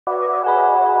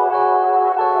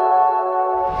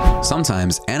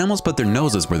Sometimes, animals put their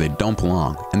noses where they don't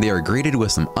belong, and they are greeted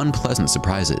with some unpleasant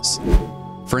surprises.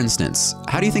 For instance,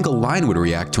 how do you think a lion would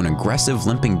react to an aggressive,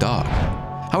 limping dog?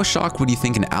 How shocked would you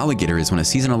think an alligator is when it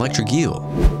sees an electric eel?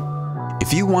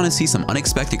 If you want to see some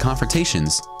unexpected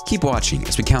confrontations, keep watching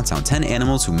as we count down 10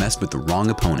 animals who messed with the wrong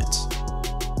opponents.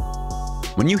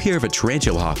 When you hear of a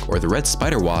tarantula hawk or the red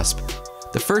spider wasp,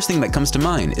 the first thing that comes to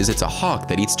mind is it's a hawk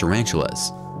that eats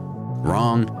tarantulas.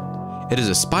 Wrong. It is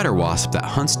a spider wasp that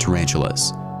hunts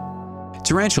tarantulas.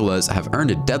 Tarantulas have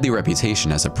earned a deadly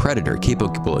reputation as a predator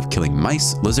capable of killing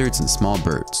mice, lizards, and small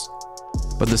birds.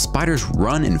 But the spiders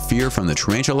run in fear from the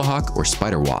tarantula hawk or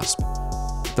spider wasp.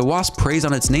 The wasp preys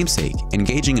on its namesake,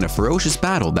 engaging in a ferocious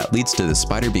battle that leads to the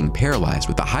spider being paralyzed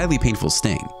with a highly painful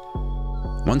sting.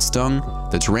 Once stung,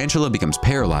 the tarantula becomes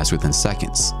paralyzed within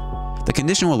seconds. The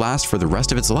condition will last for the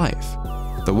rest of its life.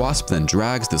 The wasp then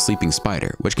drags the sleeping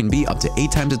spider, which can be up to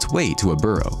 8 times its weight, to a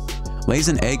burrow, lays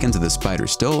an egg into the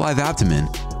spider's still alive abdomen,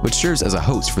 which serves as a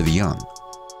host for the young.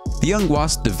 The young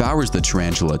wasp devours the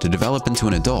tarantula to develop into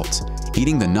an adult,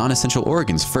 eating the non-essential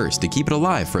organs first to keep it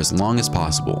alive for as long as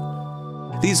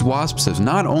possible. These wasps have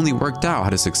not only worked out how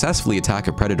to successfully attack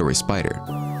a predatory spider,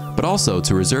 but also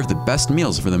to reserve the best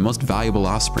meals for the most valuable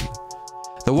offspring.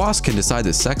 The wasp can decide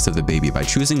the sex of the baby by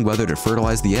choosing whether to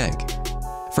fertilize the egg.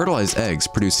 Fertilized eggs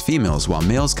produce females while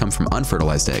males come from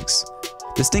unfertilized eggs.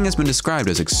 The sting has been described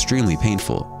as extremely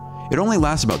painful. It only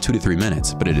lasts about 2 to 3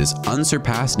 minutes, but it is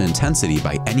unsurpassed in intensity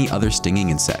by any other stinging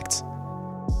insect.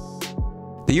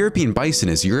 The European bison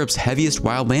is Europe's heaviest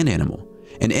wild land animal.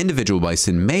 An individual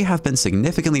bison may have been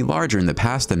significantly larger in the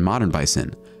past than modern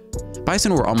bison.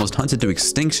 Bison were almost hunted to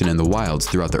extinction in the wilds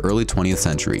throughout the early 20th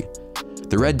century.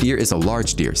 The red deer is a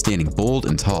large deer standing bold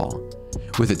and tall.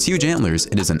 With its huge antlers,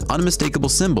 it is an unmistakable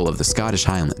symbol of the Scottish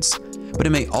Highlands, but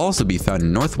it may also be found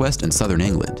in northwest and southern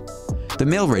England. The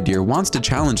male red deer wants to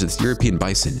challenge this European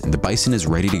bison, and the bison is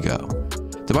ready to go.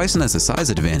 The bison has a size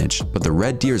advantage, but the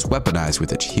red deer is weaponized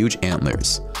with its huge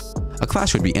antlers. A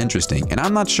clash would be interesting, and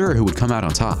I'm not sure who would come out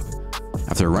on top.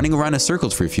 After running around in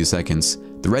circles for a few seconds,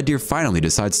 the red deer finally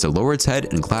decides to lower its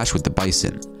head and clash with the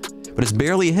bison. But it's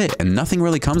barely hit and nothing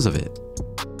really comes of it.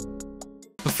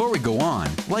 Before we go on,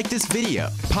 like this video,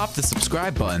 pop the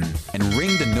subscribe button, and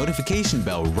ring the notification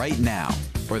bell right now,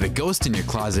 or the ghost in your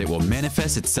closet will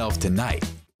manifest itself tonight.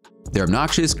 They're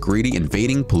obnoxious, greedy,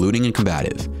 invading, polluting, and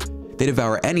combative. They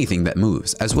devour anything that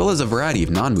moves, as well as a variety of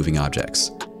non-moving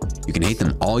objects. You can hate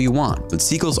them all you want, but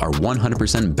seagulls are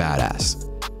 100% badass.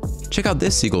 Check out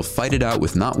this seagull fight it out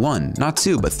with not 1, not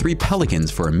 2, but 3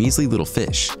 pelicans for a measly little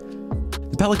fish.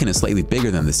 The pelican is slightly bigger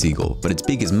than the seagull, but its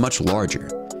beak is much larger.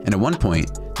 And at one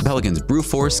point, the pelican's brute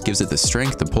force gives it the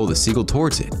strength to pull the seagull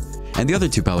towards it, and the other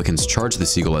 2 pelicans charge the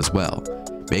seagull as well,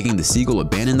 making the seagull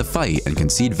abandon the fight and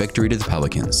concede victory to the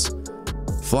pelicans.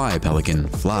 Fly, pelican,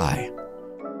 fly.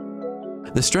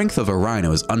 The strength of a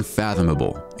rhino is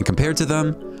unfathomable, and compared to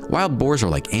them, wild boars are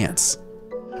like ants.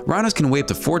 Rhinos can weigh up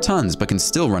to 4 tons but can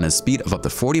still run at a speed of up to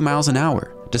 40 miles an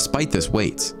hour, despite this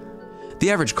weight.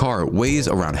 The average car weighs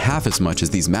around half as much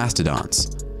as these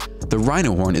mastodons. The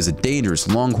rhino horn is a dangerous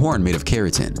long horn made of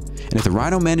keratin, and if the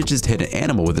rhino manages to hit an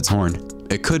animal with its horn,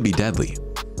 it could be deadly.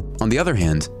 On the other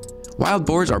hand, wild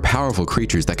boars are powerful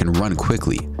creatures that can run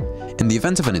quickly. In the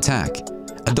event of an attack,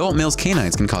 adult male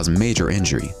canines can cause major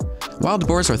injury. Wild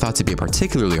boars are thought to be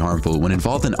particularly harmful when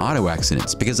involved in auto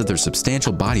accidents because of their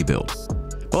substantial body build.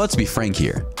 But let's be frank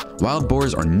here, wild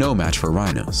boars are no match for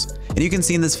rhinos, and you can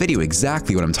see in this video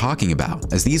exactly what I'm talking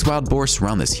about, as these wild boars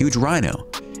surround this huge rhino,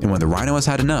 and when the rhino has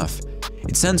had enough,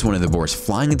 it sends one of the boars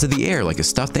flying into the air like a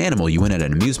stuffed animal you win at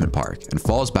an amusement park and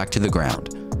falls back to the ground.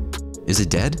 Is it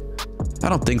dead? I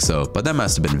don't think so, but that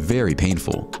must have been very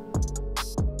painful.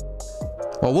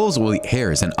 While wolves will eat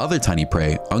hares and other tiny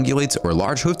prey, ungulates or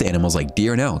large-hoofed animals like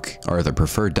deer and elk are their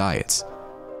preferred diets.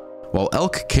 While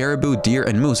elk, caribou, deer,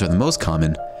 and moose are the most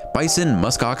common, bison,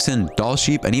 musk oxen, Dall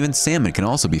sheep, and even salmon can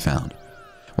also be found.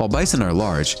 While bison are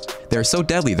large, they are so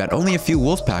deadly that only a few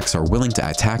wolf packs are willing to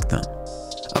attack them.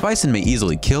 A bison may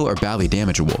easily kill or badly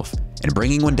damage a wolf, and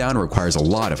bringing one down requires a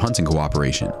lot of hunting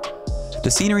cooperation.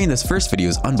 The scenery in this first video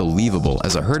is unbelievable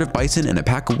as a herd of bison and a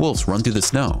pack of wolves run through the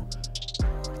snow.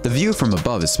 The view from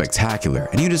above is spectacular,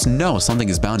 and you just know something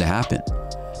is bound to happen.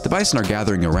 The bison are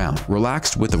gathering around,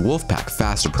 relaxed with the wolf pack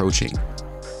fast approaching.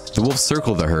 The wolves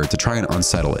circle the herd to try and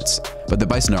unsettle it, but the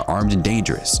bison are armed and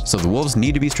dangerous, so the wolves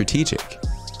need to be strategic.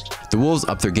 The wolves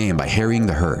up their game by harrying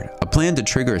the herd, a plan to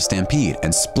trigger a stampede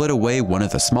and split away one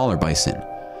of the smaller bison.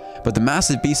 But the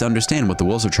massive beasts understand what the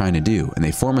wolves are trying to do, and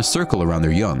they form a circle around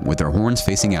their young with their horns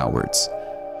facing outwards.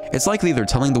 It's likely they're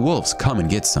telling the wolves, come and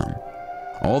get some.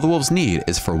 All the wolves need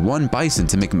is for one bison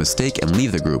to make a mistake and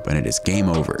leave the group, and it is game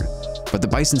over. But the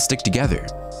bison stick together.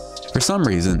 For some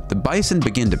reason, the bison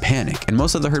begin to panic and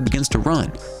most of the herd begins to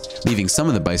run, leaving some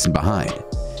of the bison behind.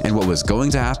 And what was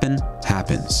going to happen,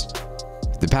 happens.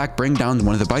 The pack bring down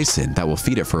one of the bison that will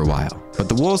feed it for a while, but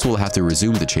the wolves will have to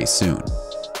resume the chase soon.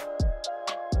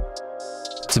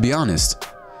 To be honest,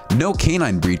 no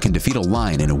canine breed can defeat a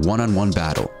lion in a one-on-one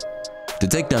battle. To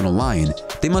take down a lion,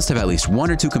 they must have at least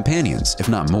 1 or 2 companions, if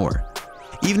not more.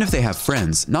 Even if they have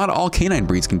friends, not all canine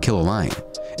breeds can kill a lion,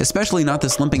 especially not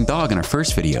this limping dog in our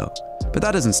first video. But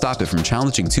that doesn't stop it from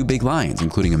challenging 2 big lions,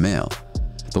 including a male.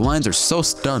 The lions are so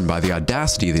stunned by the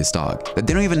audacity of this dog that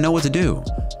they don't even know what to do.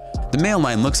 The male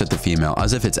lion looks at the female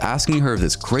as if it's asking her if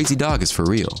this crazy dog is for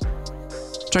real.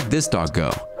 Check this dog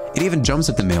go. It even jumps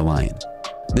at the male lion.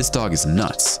 This dog is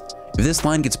nuts. If this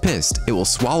lion gets pissed, it will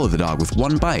swallow the dog with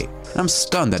one bite, and I'm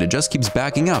stunned that it just keeps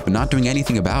backing up and not doing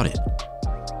anything about it.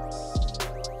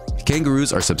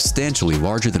 Kangaroos are substantially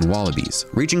larger than wallabies,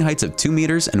 reaching heights of 2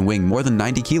 meters and weighing more than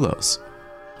 90 kilos.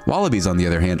 Wallabies, on the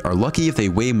other hand, are lucky if they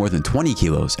weigh more than 20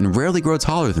 kilos and rarely grow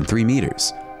taller than 3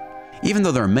 meters. Even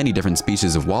though there are many different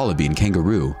species of wallaby and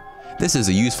kangaroo, this is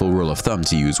a useful rule of thumb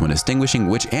to use when distinguishing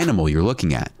which animal you're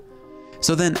looking at.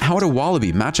 So then, how would a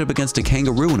wallaby match up against a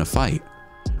kangaroo in a fight?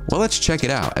 Well, let's check it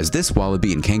out as this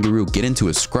wallaby and kangaroo get into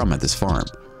a scrum at this farm.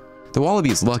 The wallaby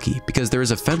is lucky because there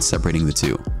is a fence separating the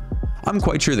two. I'm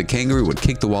quite sure the kangaroo would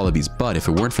kick the wallaby's butt if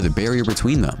it weren't for the barrier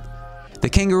between them. The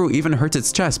kangaroo even hurts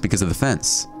its chest because of the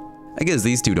fence. I guess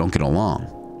these two don't get along.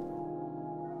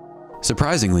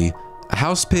 Surprisingly, a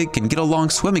house pig can get along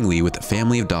swimmingly with a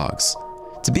family of dogs.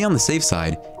 To be on the safe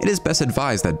side, it is best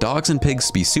advised that dogs and pigs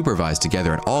be supervised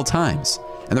together at all times,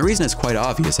 and the reason is quite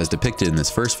obvious as depicted in this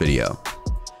first video.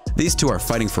 These two are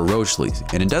fighting ferociously,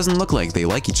 and it doesn't look like they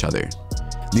like each other.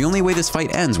 The only way this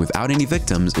fight ends without any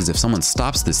victims is if someone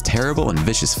stops this terrible and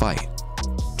vicious fight.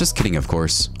 Just kidding, of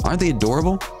course. Aren't they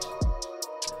adorable?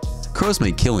 Crows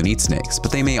may kill and eat snakes,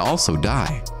 but they may also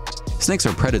die. Snakes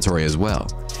are predatory as well,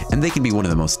 and they can be one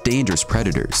of the most dangerous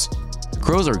predators.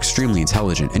 Crows are extremely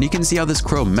intelligent, and you can see how this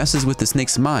crow messes with the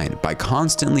snake's mind by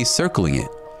constantly circling it,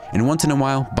 and once in a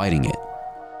while biting it.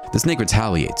 The snake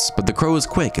retaliates, but the crow is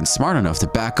quick and smart enough to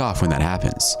back off when that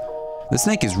happens. The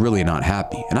snake is really not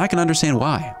happy, and I can understand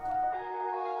why.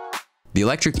 The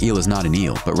electric eel is not an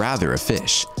eel, but rather a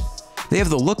fish. They have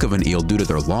the look of an eel due to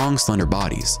their long, slender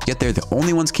bodies, yet they're the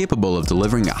only ones capable of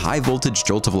delivering a high-voltage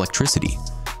jolt of electricity.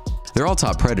 They're all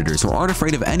top predators who aren't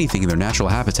afraid of anything in their natural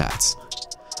habitats.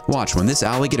 Watch when this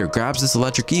alligator grabs this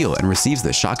electric eel and receives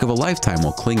the shock of a lifetime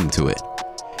while clinging to it.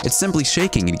 It's simply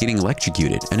shaking and getting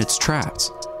electrocuted, and it's trapped.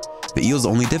 The eel's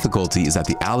only difficulty is that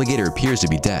the alligator appears to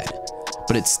be dead,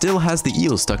 but it still has the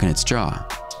eel stuck in its jaw.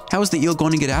 How is the eel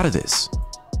going to get out of this?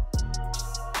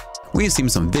 We have seen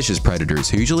some vicious predators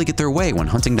who usually get their way when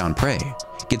hunting down prey,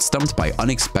 get stumped by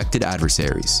unexpected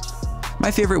adversaries. My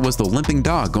favorite was the limping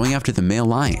dog going after the male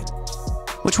lion.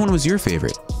 Which one was your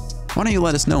favorite? Why don't you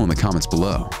let us know in the comments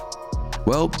below?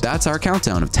 Well, that's our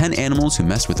countdown of 10 animals who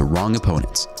messed with the wrong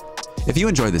opponents. If you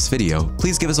enjoyed this video,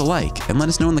 please give us a like and let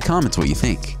us know in the comments what you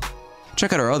think.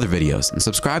 Check out our other videos and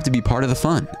subscribe to be part of the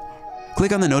fun.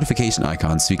 Click on the notification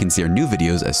icon so you can see our new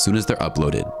videos as soon as they're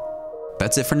uploaded.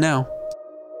 That's it for now.